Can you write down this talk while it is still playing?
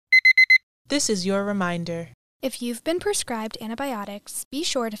This is your reminder. If you've been prescribed antibiotics, be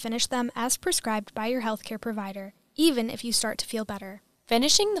sure to finish them as prescribed by your healthcare provider, even if you start to feel better.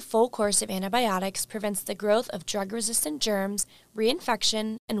 Finishing the full course of antibiotics prevents the growth of drug-resistant germs,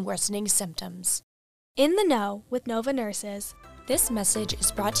 reinfection, and worsening symptoms. In the Know with Nova Nurses. This message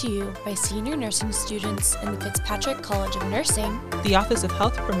is brought to you by senior nursing students in the Fitzpatrick College of Nursing, the Office of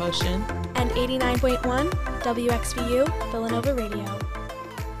Health Promotion, and 89.1 WXVU Villanova Radio.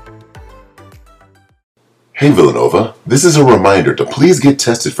 Hey Villanova, this is a reminder to please get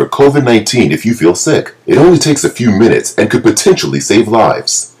tested for COVID-19 if you feel sick. It only takes a few minutes and could potentially save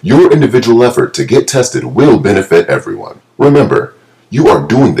lives. Your individual effort to get tested will benefit everyone. Remember, you are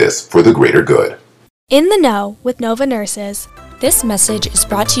doing this for the greater good. In the Know with Nova Nurses. This message is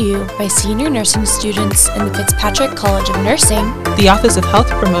brought to you by senior nursing students in the Fitzpatrick College of Nursing, the Office of Health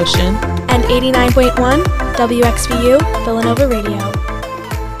Promotion, and 89.1 WXVU Villanova Radio.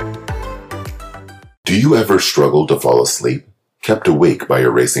 Do you ever struggle to fall asleep, kept awake by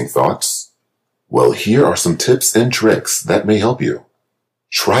your racing thoughts? Well, here are some tips and tricks that may help you.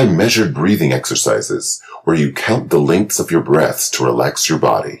 Try measured breathing exercises, where you count the lengths of your breaths to relax your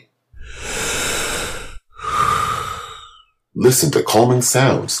body. Listen to calming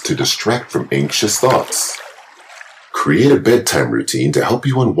sounds to distract from anxious thoughts. Create a bedtime routine to help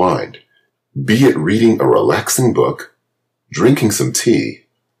you unwind, be it reading a relaxing book, drinking some tea,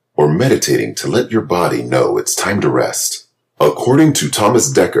 or meditating to let your body know it's time to rest. According to Thomas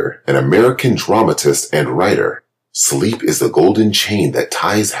Dekker, an American dramatist and writer, sleep is the golden chain that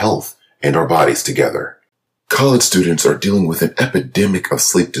ties health and our bodies together. College students are dealing with an epidemic of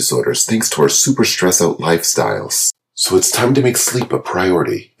sleep disorders thanks to our super stress-out lifestyles. So it's time to make sleep a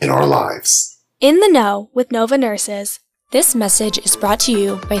priority in our lives. In the Know with Nova Nurses. This message is brought to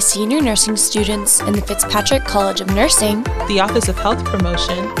you by senior nursing students in the Fitzpatrick College of Nursing, the Office of Health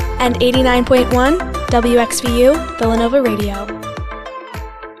Promotion, and 89.1 WXVU Villanova Radio.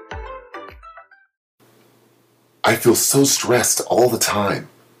 I feel so stressed all the time.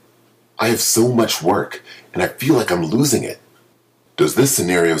 I have so much work, and I feel like I'm losing it. Does this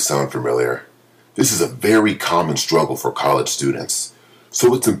scenario sound familiar? This is a very common struggle for college students.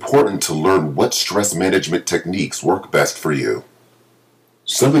 So it's important to learn what stress management techniques work best for you.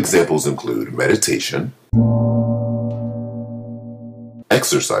 Some examples include meditation,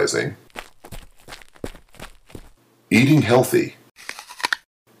 exercising, eating healthy,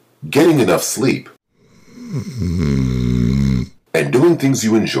 getting enough sleep, and doing things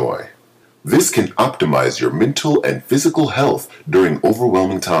you enjoy. This can optimize your mental and physical health during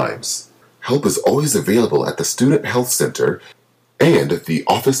overwhelming times. Help is always available at the Student Health Center and the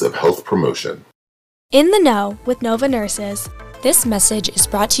Office of Health Promotion. In the Know with Nova Nurses. This message is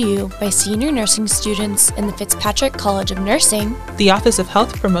brought to you by senior nursing students in the Fitzpatrick College of Nursing, the Office of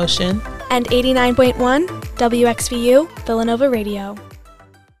Health Promotion, and 89.1 WXVU Villanova Radio.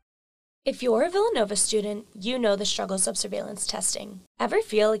 If you're a Villanova student, you know the struggles of surveillance testing. Ever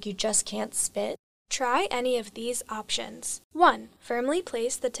feel like you just can't spit? Try any of these options. 1. Firmly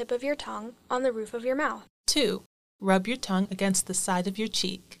place the tip of your tongue on the roof of your mouth. 2. Rub your tongue against the side of your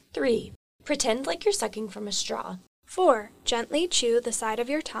cheek. 3. Pretend like you're sucking from a straw. 4. Gently chew the side of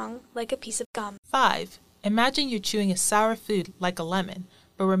your tongue like a piece of gum. 5. Imagine you're chewing a sour food like a lemon,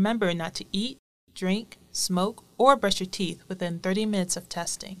 but remember not to eat, drink, smoke, or brush your teeth within 30 minutes of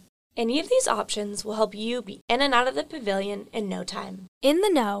testing. Any of these options will help you be in and out of the pavilion in no time. In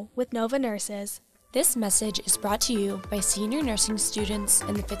the Know with Nova Nurses. This message is brought to you by senior nursing students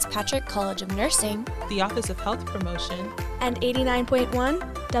in the Fitzpatrick College of Nursing, the Office of Health Promotion, and 89.1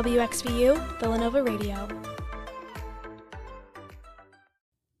 WXVU Villanova Radio.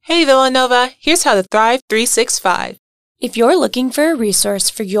 Hey Villanova, here's how to Thrive 365. If you're looking for a resource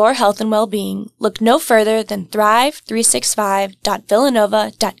for your health and well-being, look no further than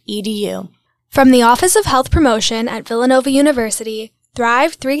thrive365.villanova.edu. From the Office of Health Promotion at Villanova University,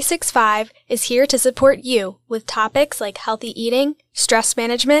 Thrive 365 is here to support you with topics like healthy eating, stress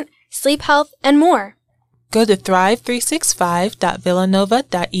management, sleep health, and more. Go to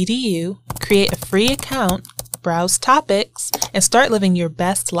thrive365.villanova.edu, create a free account, browse topics, and start living your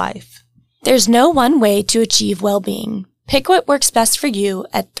best life. There's no one way to achieve well-being. Pick what works best for you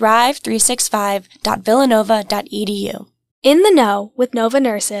at thrive365.villanova.edu. In the Know with Nova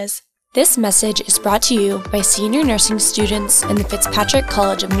Nurses. This message is brought to you by senior nursing students in the Fitzpatrick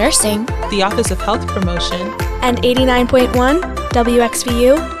College of Nursing, the Office of Health Promotion, and 89.1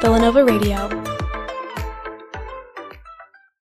 WXVU Villanova Radio.